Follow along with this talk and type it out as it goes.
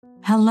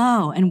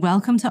Hello, and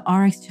welcome to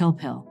RX Chill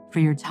Pill for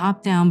your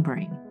top-down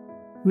brain.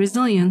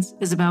 Resilience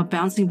is about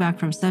bouncing back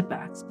from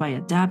setbacks by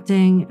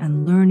adapting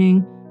and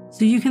learning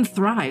so you can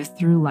thrive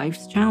through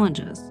life's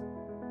challenges.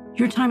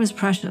 Your time is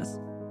precious,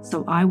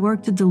 so I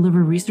work to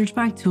deliver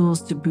research-backed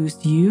tools to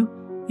boost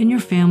you and your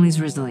family's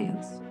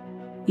resilience.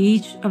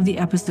 Each of the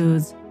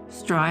episodes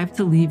strive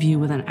to leave you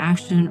with an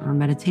action or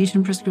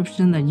meditation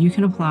prescription that you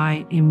can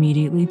apply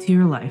immediately to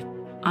your life.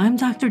 I'm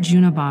Dr.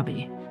 Juna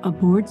Bobby, a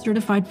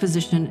board-certified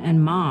physician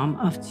and mom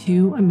of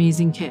 2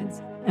 amazing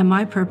kids. And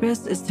my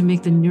purpose is to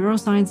make the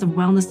neuroscience of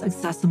wellness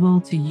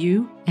accessible to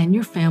you and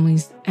your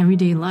family's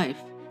everyday life.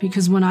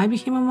 Because when I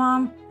became a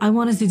mom, I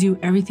wanted to do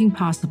everything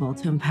possible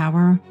to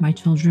empower my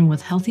children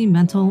with healthy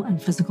mental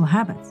and physical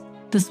habits.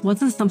 This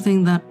wasn't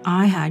something that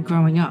I had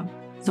growing up,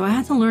 so I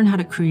had to learn how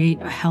to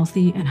create a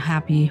healthy and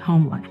happy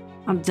home life.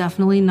 I'm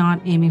definitely not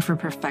aiming for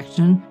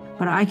perfection,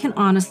 but I can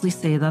honestly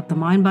say that the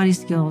mind-body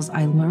skills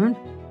I learned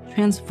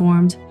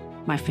transformed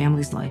my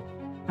family's life.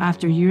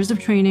 After years of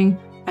training,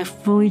 I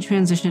fully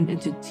transitioned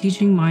into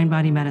teaching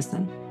mind-body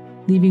medicine,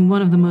 leaving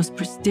one of the most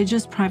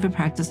prestigious private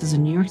practices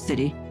in New York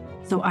City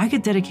so I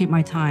could dedicate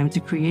my time to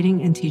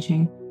creating and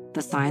teaching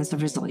the science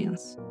of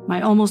resilience.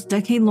 My almost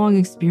decade-long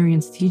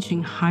experience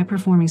teaching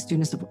high-performing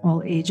students of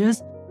all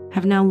ages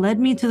have now led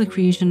me to the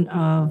creation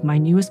of my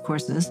newest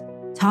courses,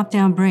 Top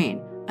Down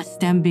Brain, a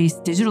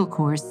STEM-based digital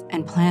course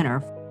and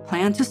planner,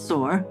 Plan to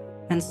Soar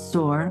and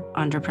Soar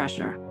Under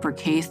Pressure for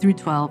K through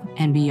 12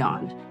 and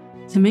beyond.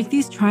 To make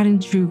these tried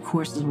and true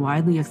courses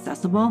widely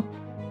accessible,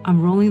 I'm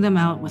rolling them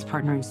out with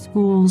partnering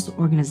schools,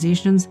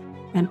 organizations,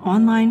 and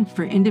online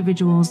for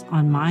individuals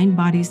on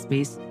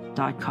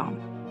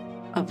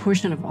mindbodyspace.com. A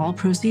portion of all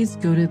proceeds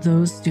go to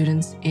those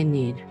students in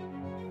need.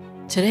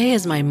 Today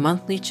is my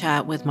monthly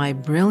chat with my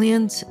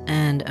brilliant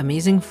and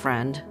amazing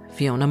friend,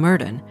 Fiona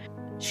Murden.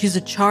 She's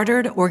a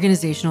chartered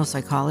organizational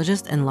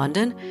psychologist in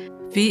London.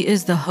 Fi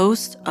is the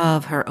host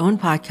of her own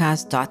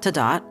podcast, Dot to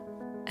Dot,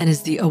 and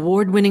is the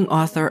award-winning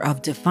author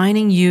of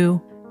Defining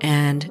You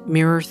and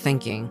Mirror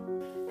Thinking.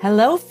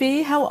 Hello,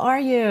 Fi. How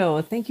are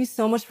you? Thank you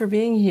so much for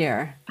being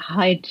here.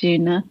 Hi,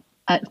 Juna.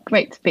 It's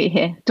great to be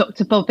here.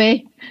 Dr.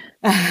 Bobby.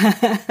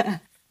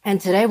 And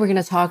today we're going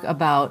to talk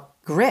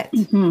about grit.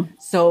 Mm-hmm.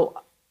 So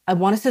I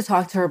wanted to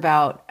talk to her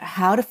about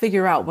how to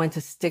figure out when to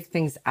stick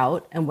things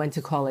out and when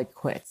to call it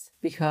quits,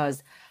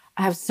 because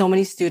I have so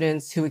many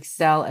students who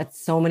excel at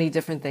so many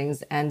different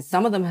things, and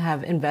some of them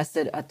have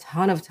invested a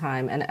ton of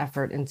time and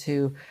effort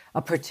into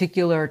a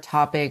particular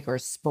topic or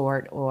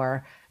sport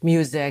or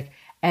music.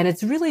 And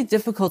it's really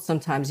difficult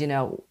sometimes,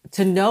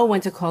 to know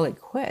when to call it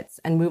quits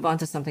and move on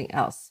to something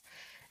else.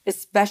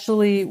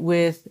 Especially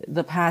with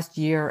the past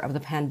year of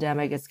the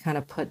pandemic, it's kind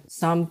of put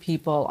some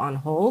people on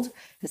hold,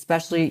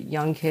 especially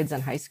young kids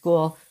in high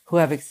school who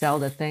have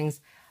excelled at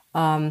things.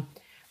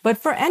 But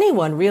for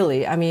anyone,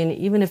 really,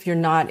 even if you're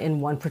not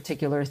in one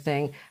particular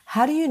thing,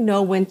 how do you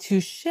know when to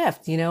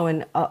shift?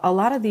 And a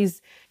lot of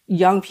these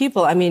young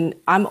people,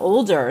 I'm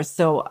older,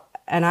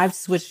 and I've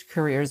switched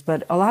careers,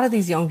 but a lot of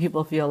these young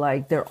people feel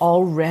like they're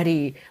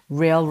already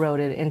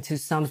railroaded into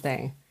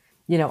something,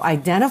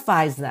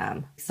 identifies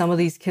them. Some of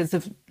these kids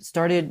have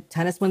started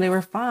tennis when they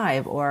were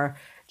 5 or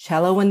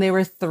cello when they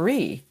were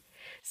 3.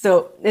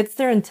 So it's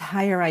their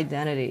entire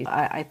identity.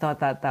 I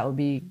thought that would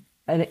be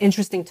an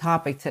interesting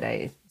topic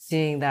today,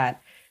 seeing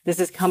that this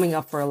is coming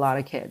up for a lot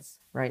of kids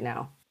right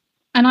now.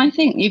 And I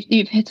think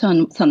you've hit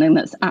on something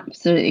that's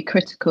absolutely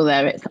critical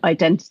there. It's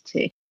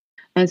identity.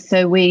 And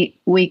so we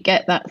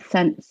get that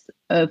sense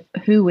of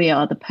who we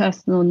are, the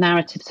personal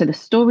narrative. So the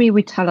story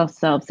we tell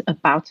ourselves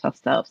about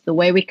ourselves, the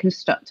way we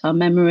construct our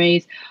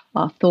memories,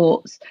 our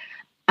thoughts.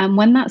 And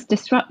when that's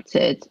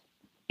disrupted,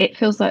 it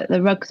feels like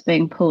the rug's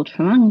being pulled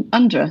from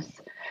under us.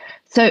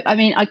 So,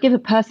 I give a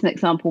personal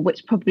example,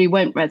 which probably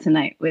won't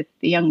resonate with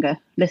the younger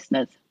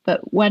listeners.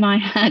 But when I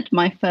had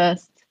my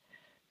first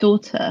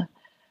daughter,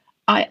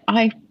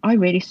 I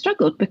really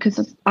struggled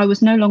because I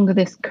was no longer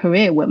this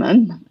career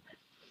woman.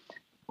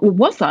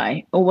 Was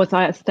I? Or was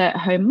I a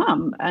stay-at-home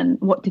mum?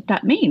 And what did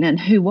that mean? And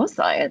who was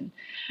I? And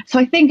so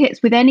I think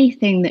it's with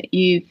anything that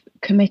you've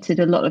committed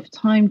a lot of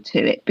time to,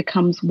 it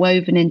becomes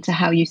woven into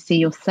how you see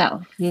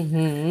yourself.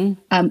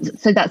 Mm-hmm.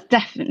 So that's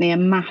definitely a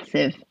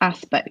massive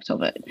aspect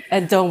of it.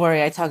 And don't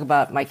worry, I talk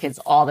about my kids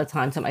all the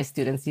time to my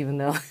students, even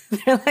though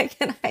they're like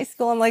in high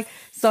school. I'm like,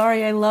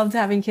 sorry, I loved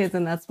having kids,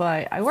 and that's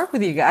why I work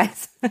with you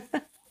guys. I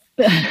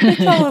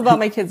tell them about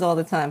my kids all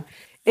the time.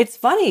 It's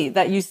funny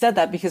that you said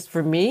that, because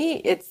for me,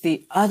 it's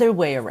the other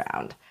way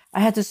around. I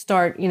had to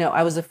start,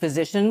 I was a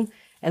physician,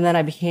 and then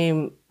I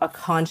became a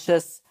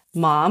conscious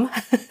mom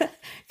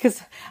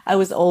because I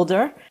was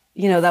older.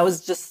 That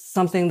was just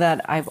something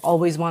that I've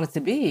always wanted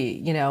to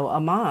be, a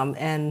mom.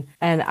 And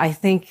I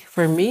think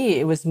for me,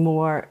 it was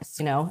more,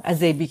 as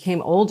they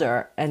became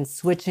older and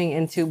switching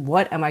into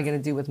what am I going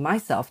to do with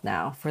myself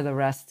now for the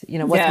rest,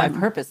 what's my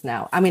purpose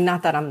now?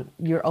 Not that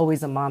you're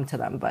always a mom to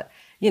them, but,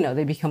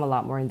 they become a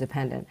lot more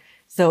independent.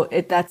 So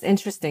that's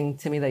interesting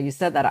to me that you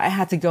said that. I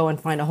had to go and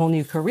find a whole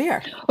new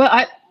career.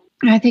 Well,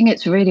 I think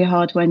it's really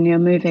hard when you're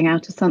moving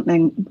out of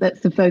something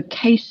that's a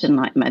vocation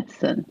like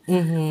medicine,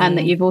 and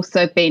that Mm-hmm. you've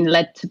also been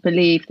led to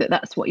believe that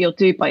that's what you'll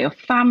do by your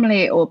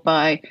family or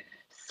by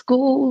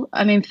school.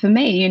 I mean, for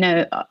me,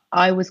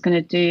 I was going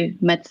to do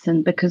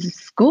medicine because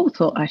school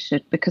thought I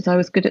should, because I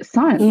was good at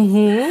science.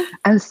 Mm-hmm.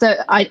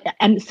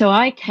 And so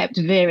I kept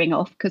veering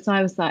off because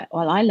I was like,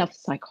 well, I love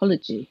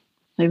psychology.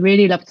 I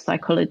really loved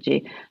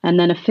psychology. And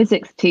then a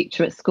physics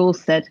teacher at school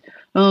said,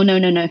 oh, no,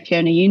 no, no,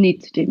 Fiona, you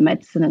need to do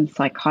medicine and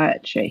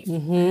psychiatry. So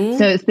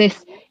Mm-hmm. it's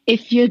this,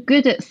 if you're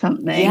good at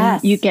something,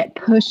 you Yes. get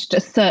pushed a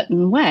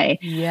certain way.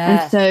 And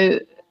Yes. so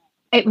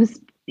it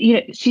was,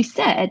 she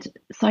said,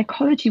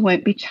 psychology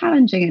won't be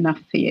challenging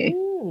enough for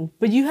you.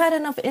 But you had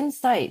enough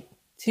insight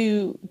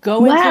to go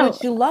into Well,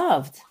 what you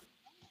loved.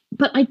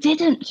 but I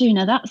didn't,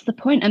 Gina. That's the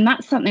point, and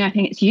that's something I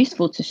think it's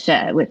useful to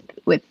share with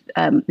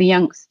the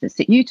youngsters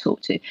that you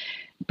talk to,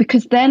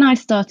 because then I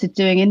started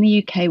doing, in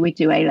the UK we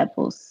do A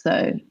levels,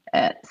 so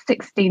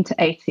 16 to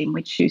 18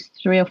 we choose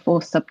 3 or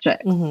 4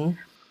 subjects, Mm-hmm.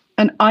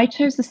 and I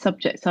chose the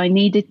subjects I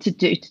needed to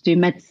do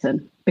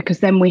medicine, because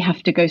then we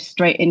have to go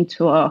straight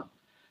into our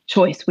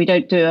choice. We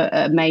don't do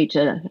a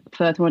major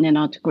further on in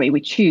our degree.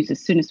 We choose as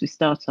soon as we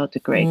start our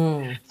degree.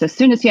 Mm. So as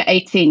soon as you're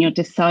 18, you're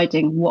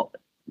deciding what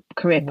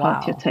career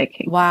path you're Wow.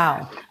 taking.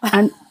 Wow.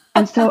 And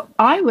and so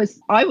I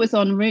was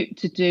en route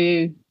to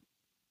do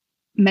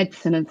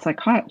medicine and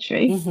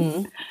psychiatry.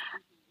 Mm-hmm.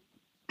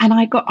 And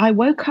I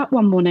woke up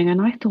one morning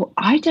and I thought,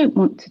 I don't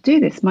want to do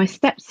this. My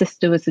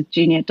stepsister was a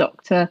junior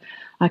doctor.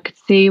 I could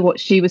see what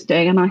she was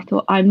doing, and I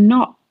thought, I'm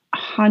not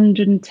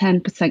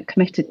 110%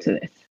 committed to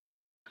this.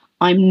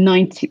 I'm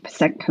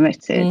 90%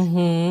 committed.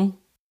 Mm-hmm.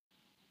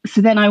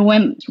 So then I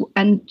went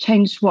and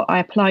changed what I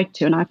applied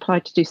to, and I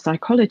applied to do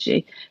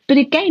psychology. But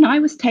again, I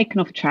was taken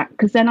off track,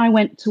 because then I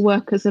went to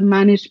work as a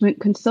management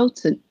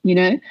consultant,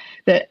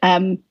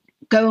 that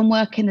go and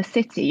work in the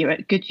city. You're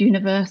at a good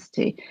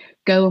university,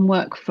 go and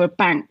work for a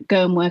bank,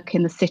 go and work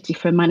in the city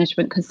for a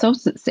management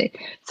consultancy.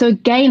 So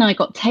again, I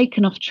got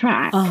taken off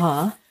track.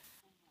 Uh-huh.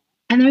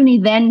 And only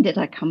then did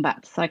I come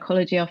back to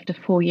psychology after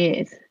 4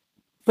 years.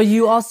 But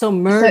you also So,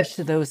 merged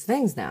those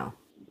things now.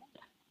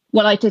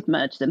 well, I did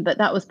merge them, but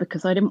that was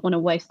because I didn't want to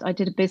waste. I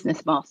did a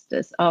business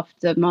master's so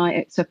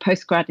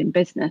postgrad in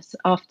business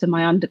after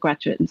my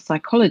undergraduate in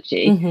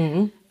psychology.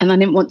 Mm-hmm. And I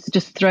didn't want to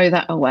just throw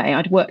that away.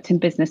 I'd worked in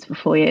business for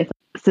 4 years.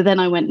 So then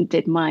I went and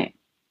did my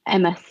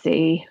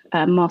MSc,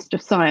 Master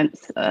of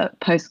Science,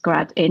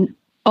 postgrad in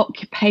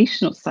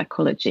occupational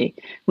psychology,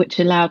 which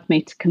allowed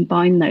me to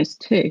combine those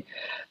two.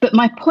 But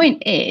my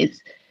point is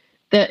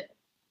that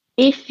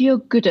if you're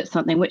good at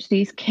something, which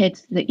these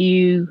kids that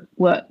you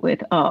work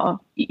with are,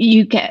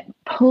 you get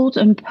pulled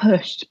and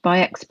pushed by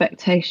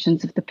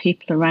expectations of the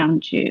people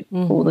around you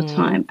all the Mm-hmm.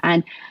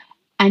 time.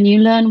 And you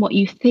learn what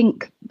you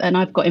think, and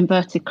I've got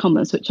inverted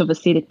commas, which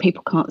obviously the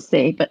people can't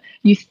see, but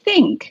you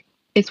think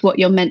is what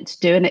you're meant to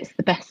do, and it's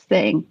the best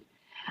thing.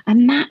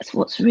 And that's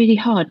what's really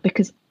hard,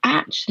 because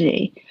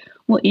actually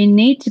what you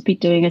need to be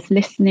doing is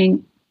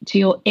listening to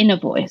your inner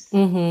voice.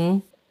 Mm-hmm.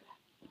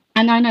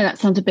 And I know that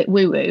sounds a bit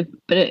woo-woo,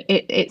 but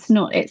it's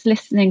not. It's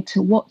listening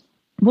to what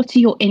are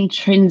your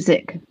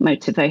intrinsic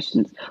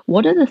motivations?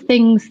 What are the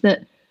things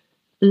that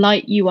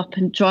light you up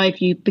and drive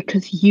you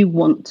because you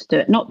want to do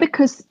it, not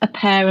because a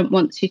parent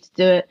wants you to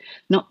do it,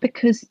 not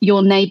because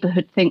your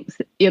neighborhood thinks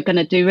that you're going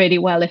to do really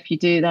well if you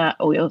do that,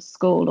 or your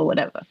school or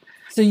whatever.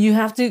 So you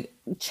have to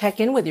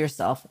check in with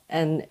yourself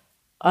and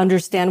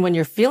understand when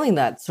you're feeling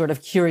that sort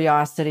of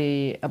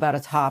curiosity about a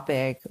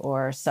topic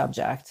or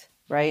subject,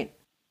 right?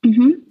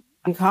 Mm-hmm.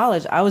 In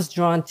college, I was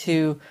drawn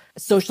to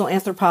social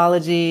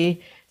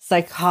anthropology,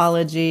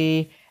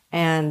 psychology,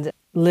 and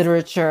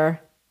literature,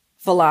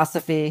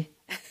 philosophy.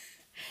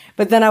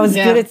 But then I was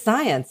good Yeah. at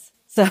science.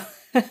 So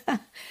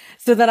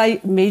that I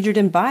majored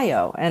in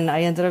bio, and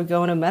I ended up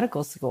going to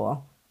medical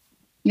school.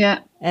 Yeah.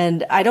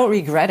 And I don't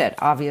regret it,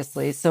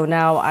 obviously. So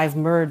now I've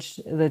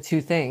merged the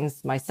two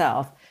things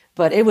myself.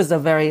 But it was a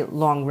very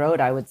long road,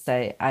 I would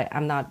say.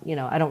 I'm not,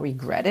 I don't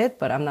regret it,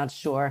 but I'm not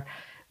sure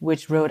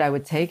which road I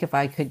would take if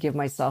I could give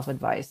myself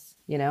advice.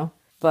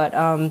 But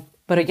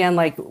again,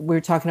 like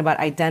we're talking about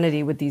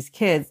identity with these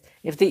kids,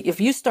 if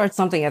you start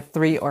something at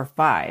 3 or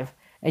 5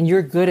 and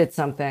you're good at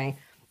something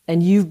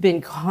and you've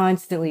been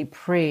constantly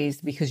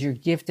praised because you're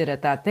gifted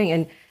at that thing,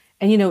 and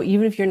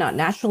even if you're not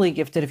naturally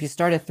gifted, if you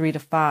start at 3 to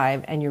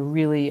 5 and you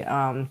really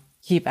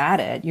keep at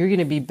it, you're going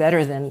to be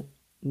better than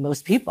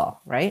most people,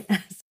 right?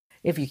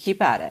 If you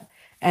keep at it.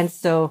 And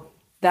so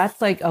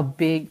that's like a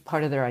big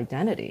part of their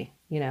identity.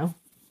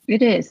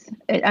 It is.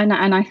 And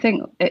I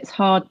think it's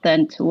hard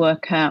then to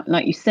work out,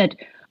 like you said,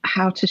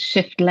 how to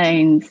shift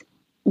lanes,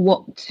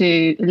 what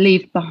to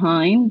leave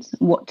behind,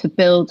 what to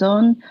build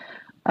on,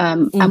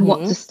 and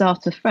what to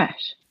start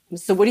afresh.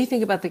 So what do you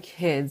think about the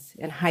kids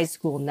in high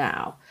school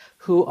now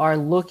who are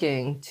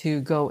looking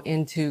to go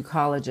into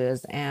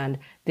colleges, and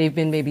they've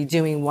been maybe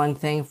doing one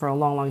thing for a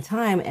long, long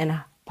time,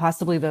 and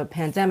possibly the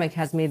pandemic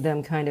has made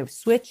them kind of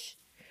switch,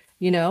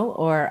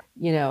 or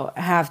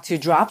have to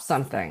drop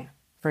something,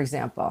 for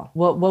example?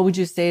 What would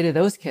you say to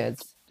those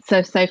kids?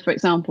 So say, for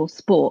example,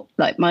 sport,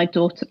 like my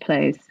daughter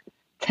plays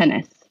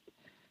tennis.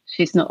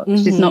 She's not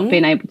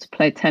been able to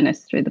play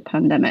tennis through the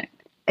pandemic.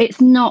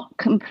 It's not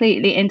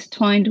completely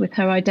intertwined with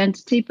her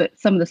identity, but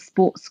some of the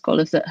sports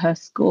scholars at her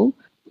school,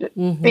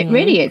 it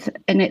really is,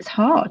 and it's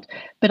hard.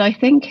 But I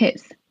think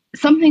it's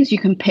some things you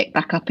can pick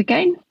back up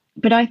again.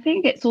 But I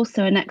think it's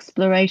also an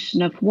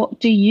exploration of what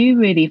do you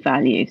really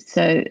value?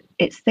 So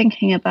it's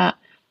thinking about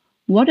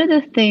what are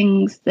the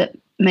things that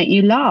make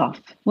you laugh?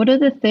 What are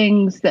the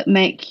things that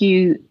make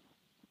you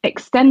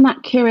extend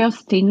that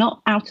curiosity,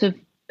 not out of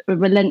a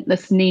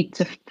relentless need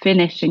to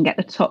finish and get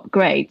the top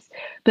grades,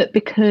 but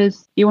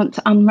because you want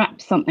to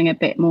unwrap something a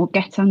bit more,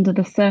 get under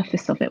the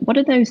surface of it? What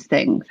are those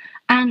things?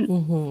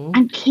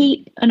 And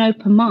keep an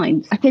open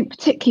mind. I think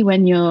particularly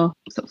when you're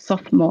sort of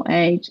sophomore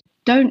age,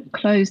 don't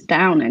close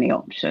down any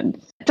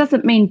options. It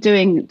doesn't mean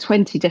doing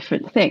 20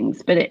 different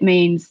things, but it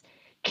means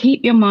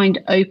keep your mind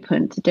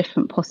open to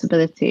different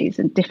possibilities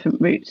and different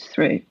routes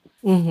through.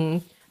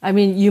 I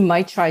mean, you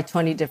might try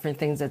 20 different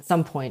things at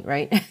some point,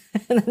 right?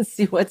 And then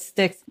see what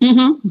sticks.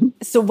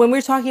 So when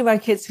we're talking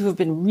about kids who have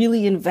been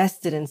really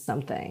invested in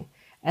something,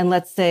 and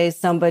let's say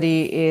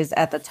somebody is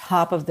at the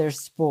top of their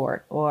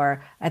sport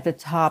or at the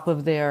top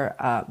of their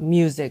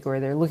music, or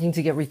they're looking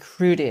to get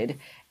recruited,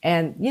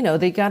 and, you know,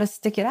 they got to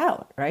stick it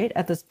out, right,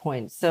 at this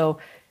point. So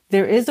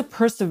there is a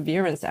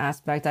perseverance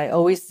aspect. I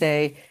always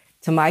say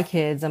to my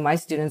kids and my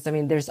students, I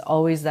mean, there's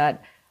always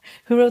that,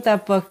 who wrote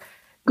that book?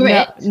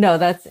 Grit. No,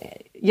 that's,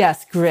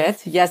 yes,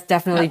 Grit. Yes,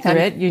 definitely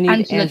Grit. You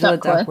need Angela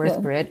Duckworth,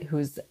 yeah. Grit,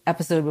 whose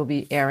episode will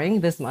be airing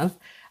this month,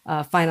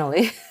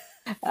 finally.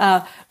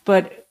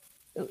 But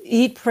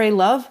Eat, Pray,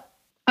 Love.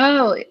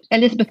 Oh,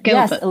 Elizabeth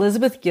Gilbert. Yes,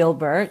 Elizabeth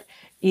Gilbert.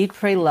 Eat,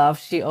 Pray, Love.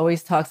 She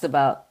always talks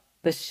about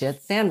the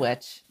shit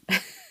sandwich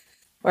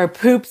or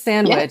poop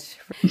sandwich.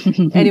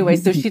 Yeah. Anyway,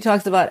 so she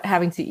talks about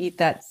having to eat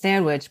that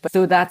sandwich. But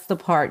so that's the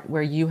part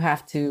where you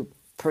have to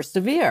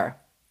persevere.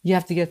 You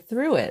have to get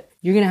through it.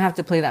 You're going to have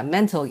to play that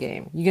mental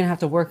game. You're going to have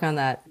to work on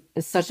that.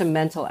 It's such a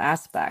mental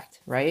aspect,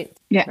 right?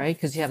 Yeah. Right?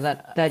 Because you have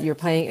that you're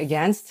playing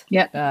against.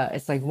 Yeah.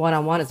 It's like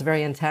one-on-one. It's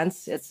very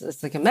intense.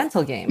 It's like a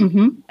mental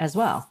game as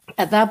well.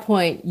 At that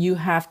point, you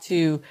have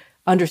to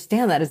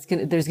understand that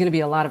there's going to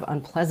be a lot of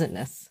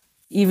unpleasantness.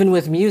 Even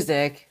with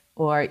music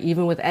or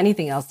even with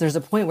anything else, there's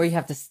a point where you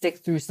have to stick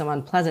through some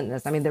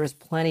unpleasantness. I mean, there was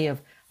plenty of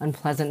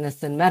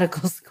unpleasantness in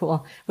medical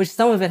school, which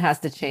some of it has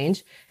to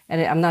change.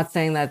 And I'm not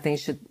saying that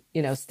things should,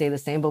 you know, stay the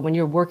same, but when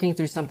you're working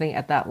through something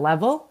at that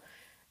level,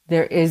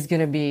 there is going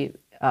to be,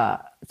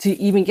 to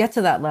even get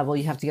to that level,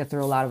 you have to get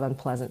through a lot of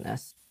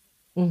unpleasantness.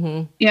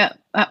 Yeah,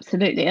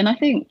 absolutely. And I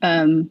think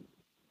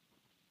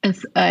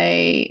as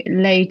a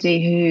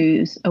lady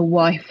who's a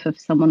wife of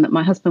someone that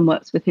my husband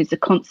works with, who's a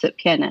concert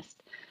pianist,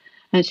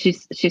 and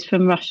she's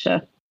from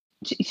Russia.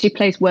 She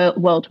plays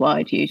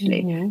worldwide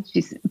usually.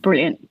 She's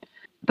brilliant.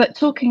 But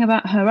talking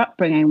about her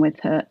upbringing with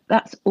her,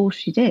 that's all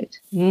she did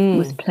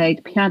was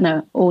played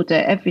piano all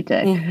day, every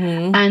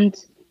day.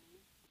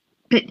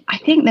 But I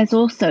think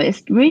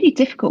it's really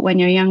difficult when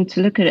you're young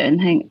to look at it and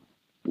think,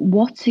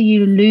 what are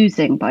you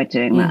losing by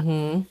doing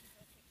that?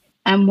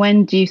 And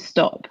when do you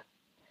stop?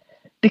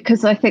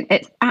 Because I think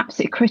it's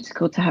absolutely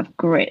critical to have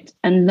grit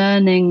and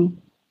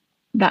learning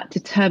that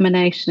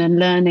determination and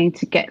learning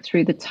to get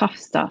through the tough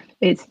stuff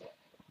is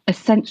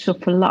essential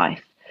for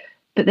life.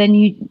 But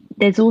then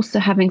there's also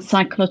having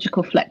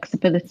psychological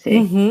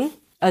flexibility.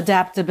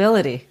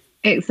 Adaptability.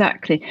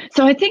 Exactly.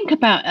 So I think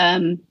about,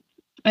 and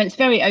it's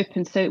very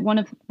open. So one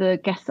of the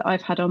guests that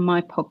I've had on my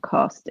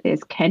podcast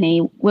is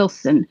Kenny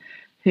Wilson,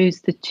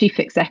 who's the chief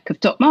exec of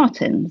Doc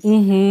Martens.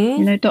 You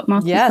know Doc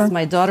Martens? Yes,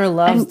 my daughter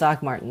loves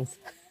Doc Martens.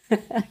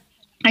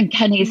 And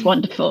Kenny is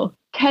wonderful.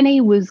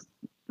 Kenny was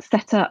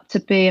set up to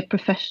be a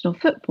professional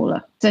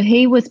footballer. So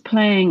he was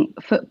playing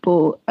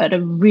football at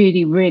a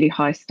really, really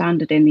high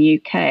standard in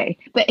the UK.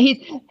 But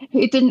he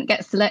didn't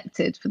get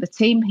selected for the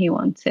team he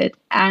wanted.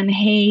 And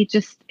he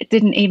just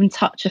didn't even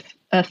touch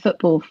a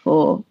football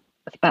for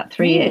about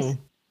 3 years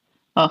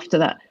after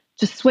that.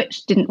 Just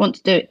switched, didn't want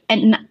to do it,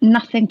 and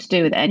nothing to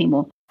do with it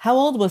anymore. How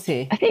old was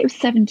he? I think he was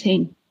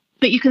 17.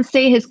 But you can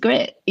see his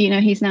grit. You know,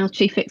 he's now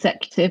chief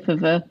executive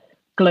of a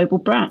global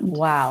brand.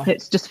 Wow.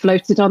 It's just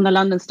floated on the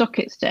London Stock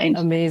Exchange.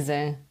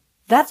 Amazing.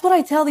 That's what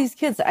I tell these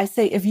kids. I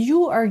say, if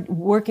you are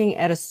working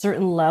at a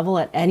certain level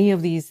at any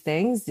of these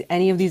things,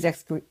 any of these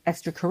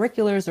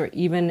extracurriculars, or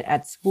even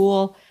at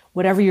school,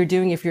 whatever you're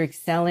doing, if you're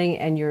excelling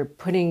and you're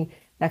putting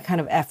that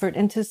kind of effort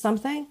into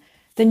something,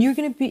 then you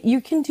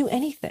can do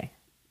anything.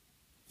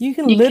 You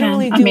can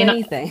literally do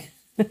anything.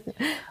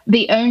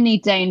 The only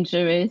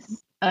danger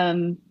is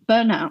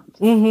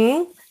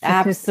burnout.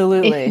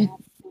 Absolutely.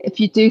 If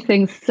you do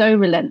things so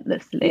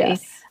relentlessly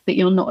that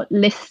you're not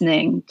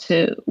listening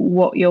to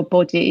what your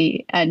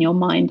body and your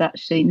mind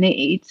actually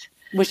need.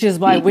 Which is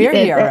why we're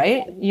here,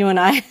 right? You and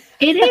I.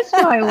 It is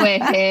why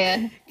we're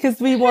here. Because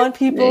we want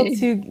people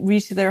to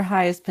reach their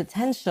highest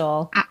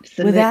potential.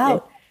 Absolutely.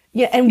 Without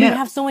Yeah, and we Yeah.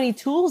 have so many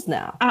tools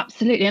now.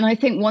 Absolutely. And I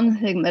think one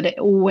thing that it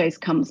always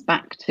comes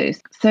back to,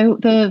 so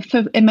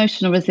for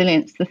emotional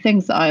resilience, the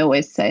things that I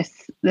always say,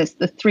 there's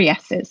the three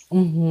S's.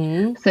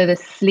 Mm-hmm. So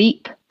there's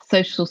sleep,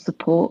 social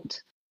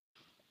support,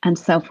 and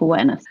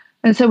self-awareness.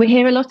 And so we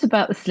hear a lot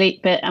about the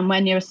sleep bit. And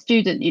when you're a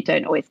student, you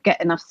don't always get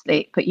enough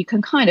sleep, but you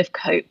can kind of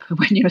cope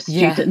when you're a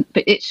student.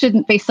 But it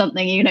shouldn't be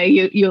something,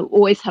 you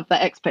always have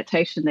that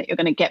expectation that you're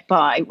going to get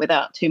by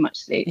without too much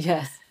sleep.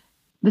 Yes.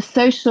 The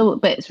social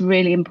bit's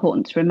really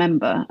important to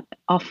remember.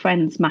 Our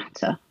friends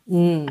matter.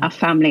 Our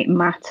family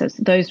matters.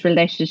 Those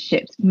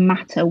relationships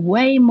matter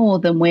way more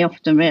than we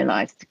often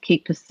realize to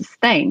keep us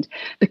sustained.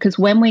 Because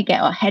when we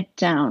get our head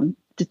down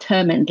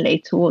determinedly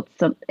towards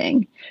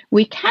something,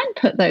 we can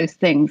put those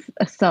things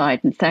aside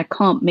and say, I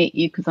can't meet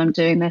you because I'm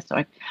doing this, or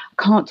I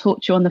can't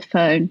talk to you on the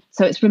phone.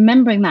 So it's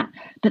remembering that.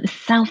 But the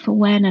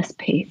self-awareness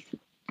piece,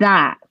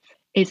 that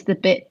is the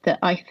bit that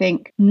I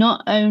think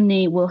not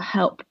only will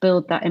help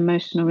build that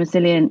emotional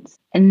resilience,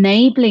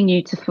 enabling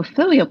you to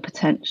fulfill your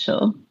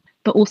potential,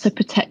 but also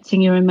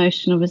protecting your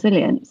emotional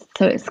resilience.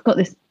 So it's got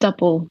this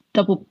double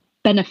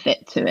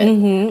benefit to it.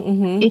 Mm-hmm,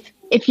 mm-hmm.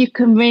 If you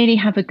can really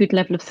have a good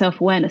level of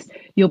self-awareness,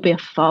 you'll be a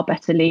far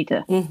better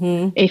leader.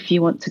 Mm-hmm. If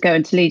you want to go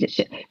into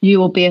leadership, you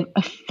will be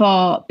a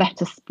far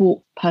better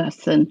sport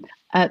person.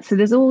 So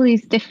there's all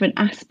these different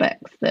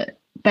aspects that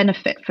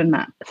benefit from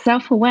that.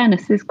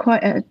 Self-awareness is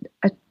quite a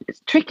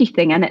tricky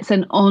thing, and it's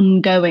an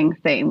ongoing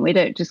thing. We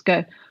don't just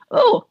go,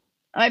 oh,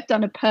 I've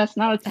done a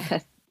personality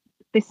test,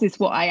 this is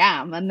what I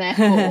am, and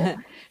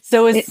therefore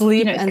so is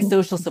sleep and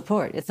social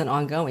support. It's an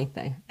ongoing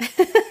thing.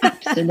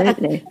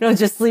 Absolutely. Don't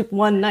just sleep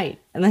one night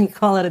and then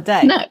call it a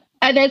day. No.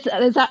 And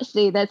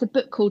there's a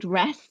book called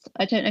Rest.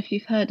 I don't know if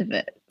you've heard of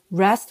it.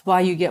 Rest: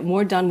 Why You Get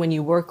More Done When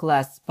You Work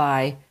Less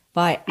by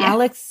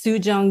Alex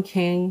Sujong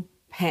King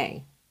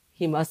Pang.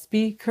 He must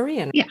be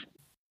Korean. Yeah.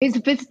 He's a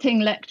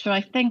visiting lecturer,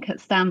 I think, at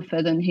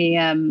Stanford, and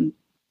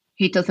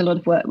he does a lot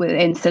of work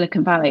in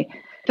Silicon Valley.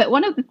 But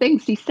one of the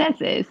things he says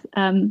is,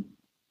 and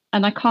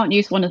I can't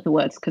use one of the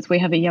words because we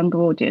have a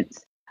younger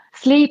audience,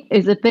 sleep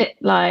is a bit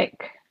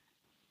like,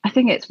 I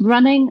think it's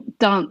running,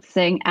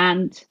 dancing,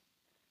 and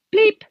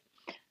bleep.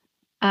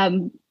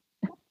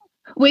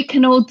 We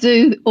can all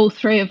do all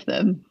three of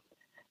them,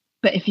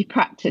 but if you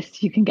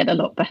practice, you can get a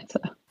lot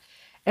better.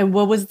 And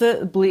what was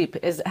the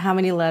bleep? Is how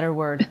many letter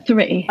word?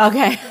 3.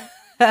 Okay.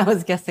 I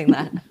was guessing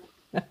that.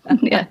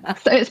 Yeah.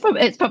 So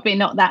it's probably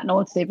not that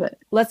naughty, but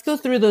let's go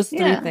through those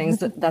 3 things.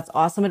 That's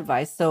awesome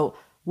advice. So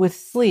with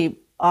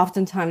sleep,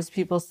 oftentimes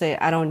people say,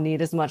 I don't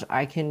need as much,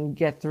 I can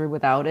get through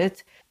without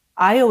it.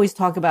 I always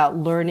talk about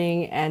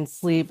learning and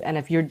sleep. And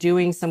if you're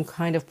doing some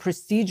kind of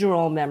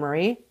procedural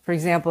memory, for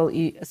example,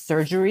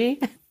 surgery,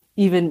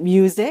 even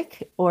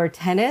music or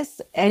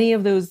tennis, any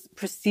of those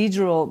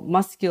procedural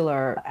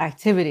muscular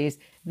activities,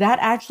 that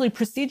actually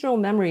procedural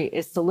memory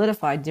is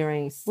solidified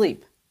during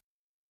sleep.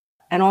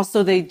 And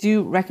also they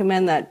do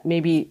recommend that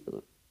maybe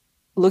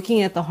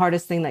looking at the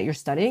hardest thing that you're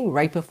studying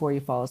right before you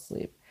fall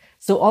asleep.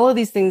 So all of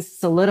these things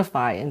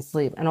solidify in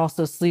sleep. And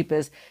also sleep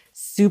is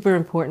super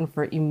important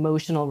for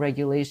emotional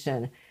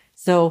regulation.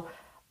 So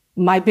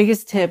my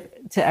biggest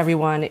tip to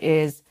everyone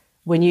is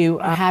when you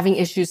are having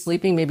issues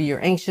sleeping, maybe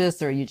you're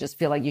anxious or you just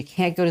feel like you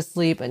can't go to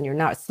sleep and you're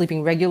not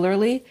sleeping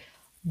regularly,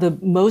 the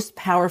most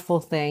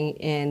powerful thing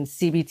in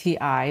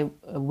CBTI,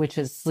 which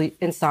is sleep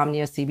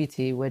insomnia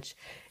CBT, which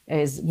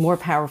is more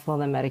powerful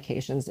than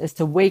medications, is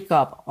to wake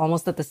up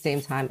almost at the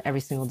same time every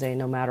single day,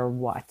 no matter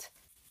what,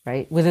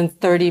 right? Within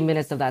 30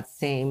 minutes of that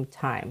same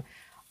time.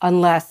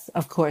 Unless,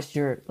 of course,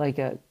 you're like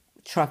a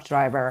truck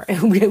driver.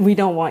 We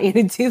don't want you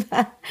to do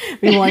that.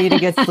 We want you to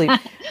get sleep.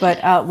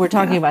 But we're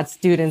talking about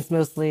students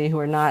mostly who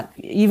are not,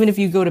 even if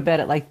you go to bed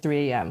at like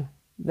 3 a.m.,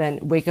 then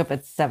wake up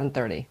at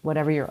 7:30,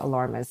 whatever your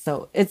alarm is.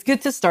 So it's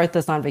good to start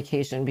this on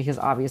vacation because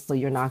obviously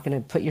you're not going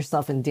to put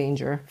yourself in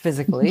danger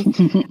physically.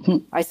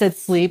 I said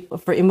sleep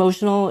for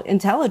emotional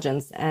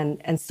intelligence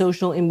and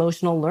social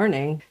emotional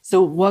learning.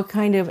 So what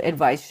kind of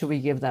advice should we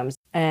give them?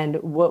 And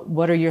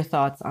what are your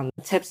thoughts on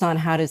tips on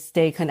how to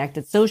stay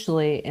connected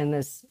socially in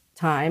this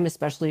time,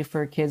 especially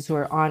for kids who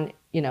are on,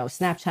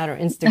 Snapchat or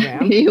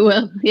Instagram? You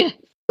will, yeah.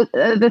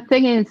 The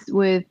thing is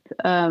with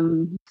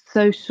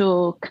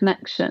social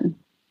connection,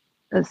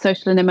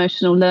 social and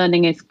emotional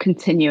learning is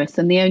continuous,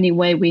 and the only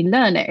way we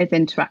learn it is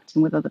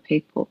interacting with other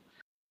people.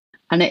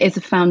 And it is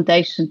a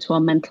foundation to our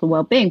mental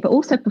well-being, but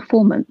also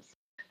performance.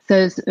 So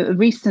there's a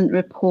recent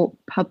report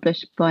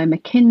published by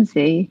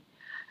McKinsey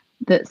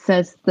that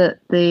says that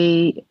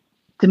the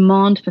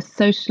demand for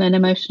social and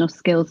emotional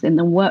skills in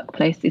the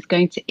workplace is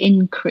going to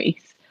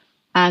increase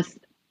as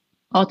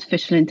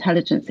artificial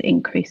intelligence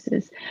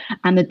increases,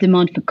 and the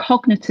demand for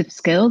cognitive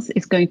skills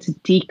is going to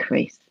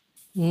decrease.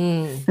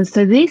 And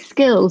so these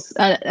skills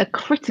are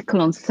critical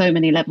on so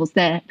many levels.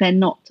 They're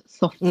not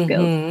soft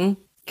skills.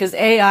 Because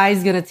AI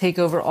is going to take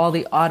over all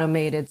the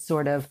automated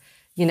sort of,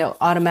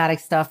 automatic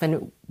stuff.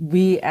 And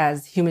we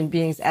as human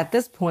beings at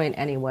this point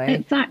anyway,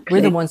 exactly,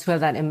 we're the ones who have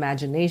that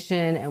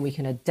imagination and we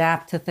can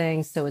adapt to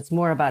things. So it's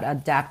more about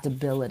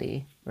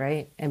adaptability.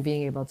 right? And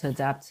being able to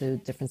adapt to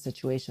different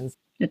situations.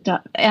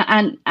 And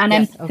Yes,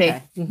 empathy.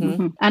 okay.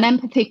 Mm-hmm. And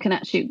empathy can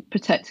actually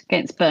protect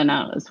against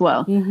burnout as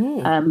well.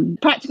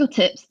 Practical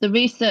tips. The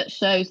research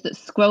shows that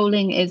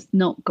scrolling is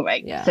not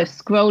great. Yeah. So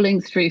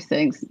scrolling through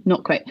things,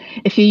 not great.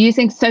 If you're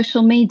using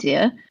social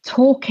media,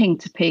 talking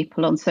to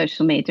people on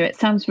social media, it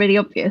sounds really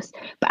obvious,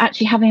 but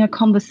actually having a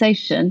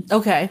conversation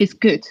is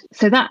good.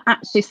 So that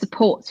actually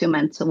supports your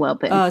mental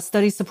well-being.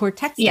 Studies support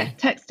texting. Yeah,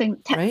 texting.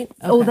 Right?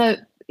 Okay. Although,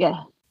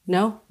 yeah.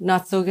 No,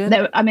 not so good.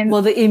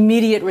 Well, the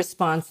immediate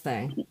response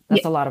thing,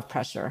 that's a lot of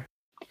pressure.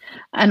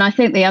 And I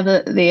think the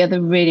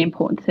other really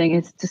important thing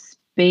is to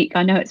speak.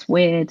 I know it's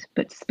weird,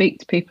 but to speak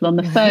to people on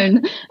the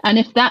phone. And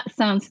if that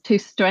sounds too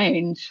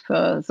strange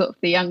for sort of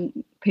the young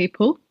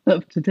people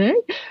of today,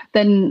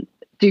 then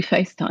do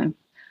FaceTime.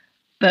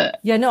 But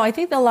yeah, no, I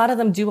think a lot of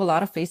them do a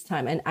lot of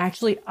FaceTime. And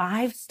actually,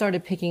 I've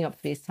started picking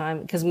up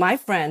FaceTime because my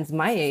friends,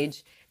 my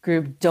age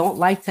group, don't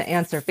like to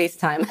answer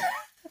FaceTime.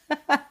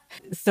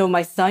 So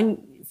my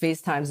son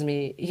FaceTimes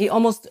me. He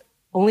almost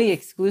only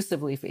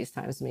exclusively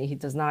FaceTimes me. He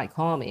does not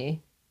call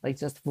me, like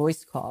just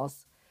voice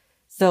calls.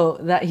 So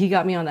that he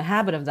got me on the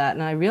habit of that.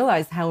 And I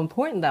realized how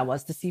important that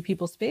was to see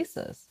people's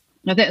faces.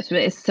 I think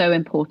it's so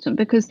important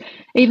because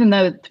even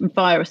though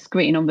via a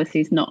screen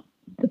obviously is not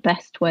the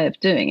best way of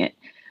doing it,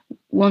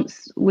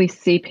 once we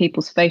see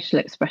people's facial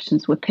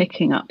expressions, we're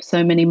picking up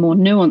so many more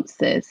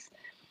nuances.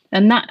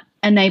 And that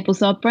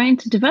enables our brain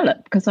to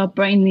develop because our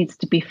brain needs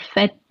to be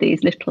fed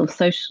these little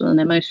social and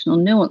emotional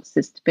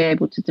nuances to be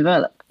able to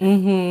develop.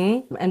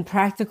 And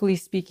practically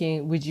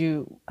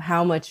speaking,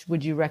 how much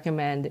would you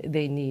recommend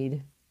they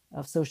need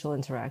of social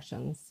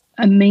interactions?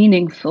 A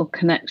meaningful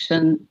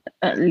connection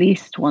at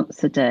least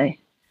once a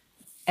day.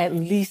 At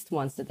least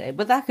once a day.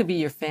 But that could be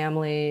your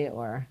family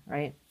or,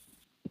 right?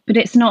 But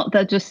it's not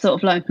that just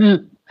sort of like,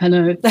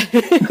 hello.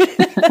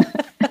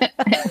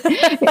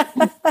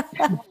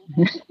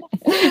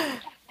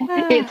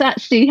 It's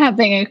actually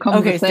having a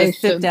conversation. Okay,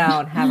 so sit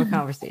down, have a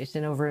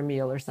conversation over a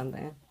meal or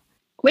something.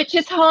 Which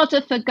is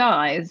harder for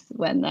guys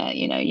when they're,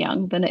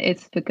 young than it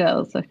is for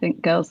girls. I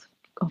think girls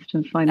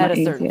often find that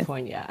easier. At a certain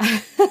point, yeah.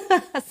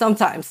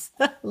 Sometimes.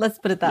 Let's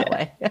put it that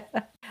way.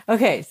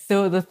 Okay,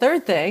 so the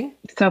third thing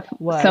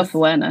was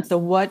self-awareness. So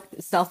what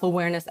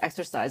self-awareness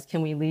exercise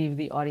can we leave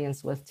the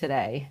audience with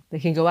today? They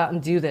can go out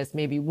and do this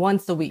maybe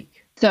once a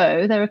week.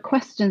 So there are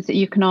questions that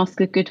you can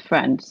ask a good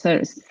friend.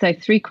 So say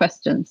 3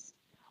 questions.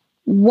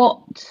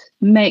 What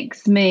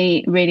makes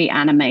me really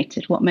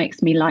animated? What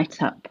makes me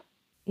light up?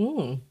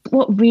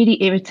 What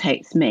really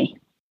irritates me?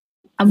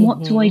 And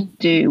what do I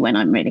do when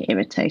I'm really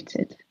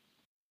irritated?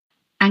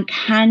 And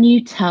can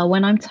you tell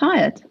when I'm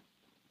tired?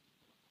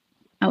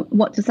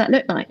 What does that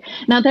look like?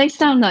 Now, they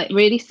sound like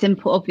really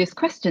simple, obvious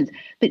questions.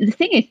 But the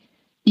thing is,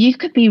 you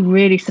could be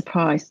really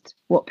surprised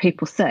what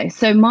people say.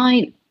 So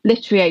my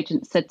literary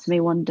agent said to me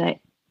one day,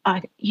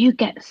 you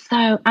get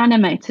so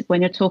animated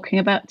when you're talking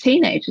about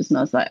teenagers. And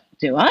I was like,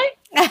 do I?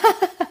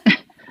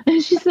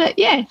 And she said,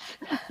 yes.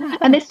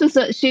 And this was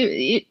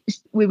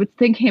we were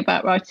thinking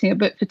about writing a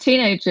book for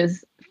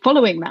teenagers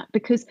following that,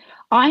 because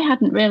I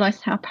hadn't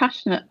realized how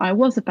passionate I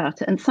was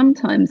about it. And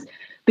sometimes,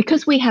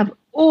 because we have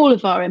all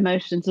of our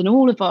emotions and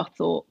all of our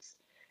thoughts,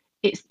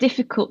 it's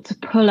difficult to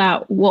pull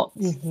out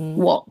what's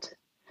what,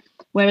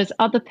 whereas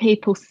other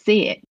people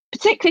see it,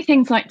 particularly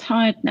things like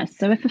tiredness.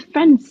 So if a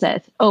friend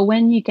says,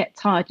 when you get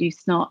tired, you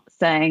start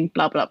saying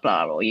blah, blah,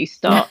 blah, or you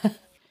start,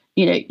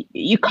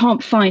 you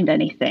can't find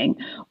anything,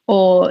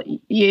 or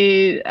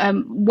you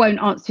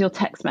won't answer your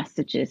text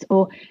messages,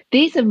 or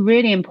these are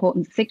really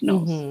important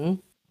signals.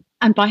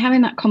 And by having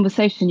that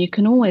conversation, you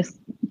can always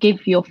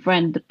give your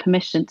friend the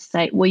permission to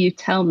say, will you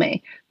tell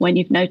me when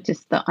you've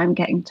noticed that I'm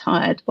getting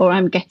tired or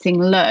I'm getting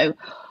low?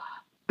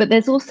 But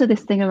there's also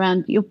this thing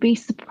around, you'll be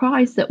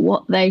surprised at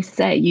what they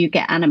say you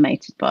get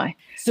animated by.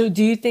 So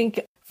do you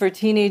think for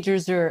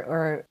teenagers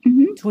or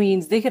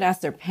tweens, they could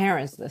ask their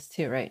parents this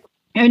too, right?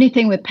 The only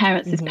thing with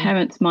parents is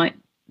parents might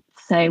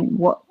say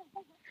what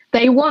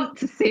they want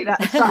to see that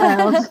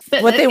child.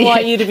 What they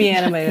want you to be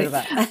animated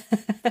about.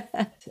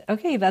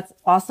 Okay, that's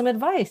awesome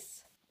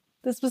advice.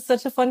 This was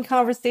such a fun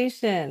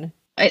conversation.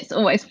 It's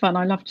always fun.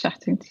 I love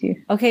chatting to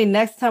you. Okay,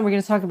 next time we're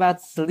going to talk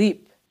about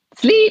sleep.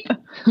 Sleep.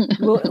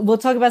 We'll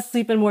talk about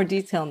sleep in more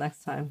detail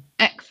next time.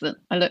 Excellent.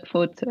 I look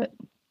forward to it.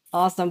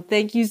 Awesome.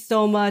 Thank you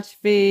so much,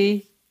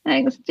 Fee.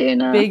 Thanks,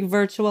 Gina. Big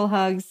virtual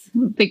hugs.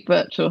 Big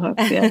virtual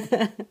hugs,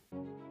 yeah.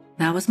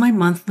 That was my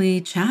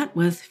monthly chat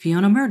with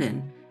Fiona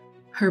Murden.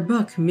 Her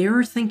book,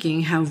 Mirror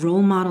Thinking: How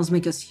Role Models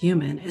Make Us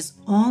Human, is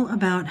all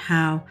about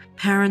how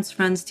parents,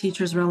 friends,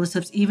 teachers,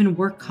 relatives, even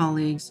work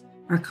colleagues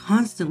are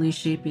constantly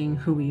shaping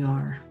who we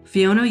are.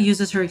 Fiona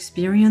uses her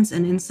experience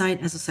and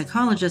insight as a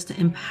psychologist to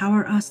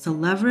empower us to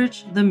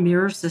leverage the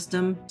mirror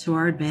system to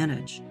our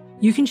advantage.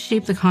 You can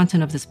shape the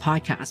content of this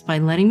podcast by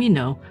letting me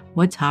know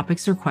what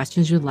topics or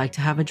questions you'd like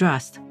to have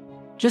addressed.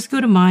 Just go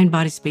to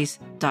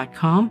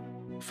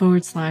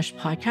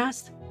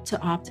mindbodyspace.com/podcast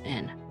to opt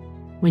in.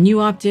 When you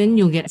opt in,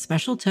 you'll get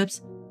special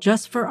tips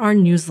just for our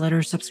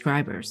newsletter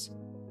subscribers.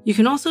 You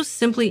can also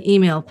simply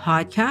email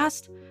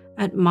podcast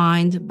at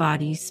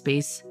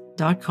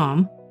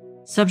mindbodyspace.com.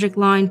 Subject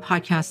line,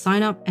 podcast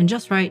sign up, and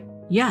just write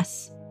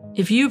yes.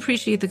 If you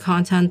appreciate the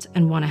content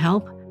and want to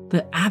help,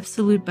 the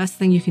absolute best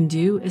thing you can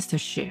do is to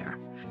share.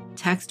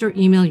 Text or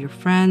email your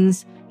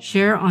friends,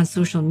 share on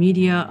social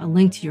media a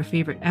link to your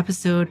favorite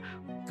episode.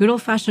 Good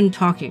old-fashioned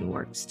talking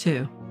works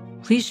too.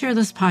 Please share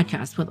this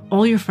podcast with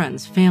all your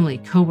friends, family,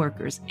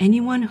 coworkers,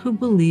 anyone who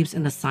believes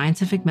in the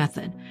scientific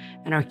method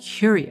and are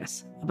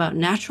curious about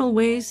natural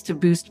ways to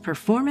boost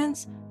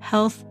performance,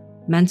 health,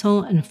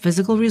 mental, and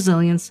physical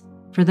resilience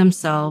for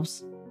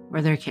themselves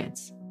or their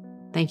kids.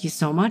 Thank you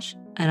so much.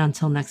 And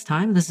until next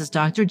time, this is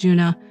Dr.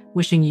 Juna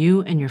wishing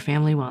you and your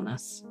family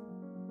wellness.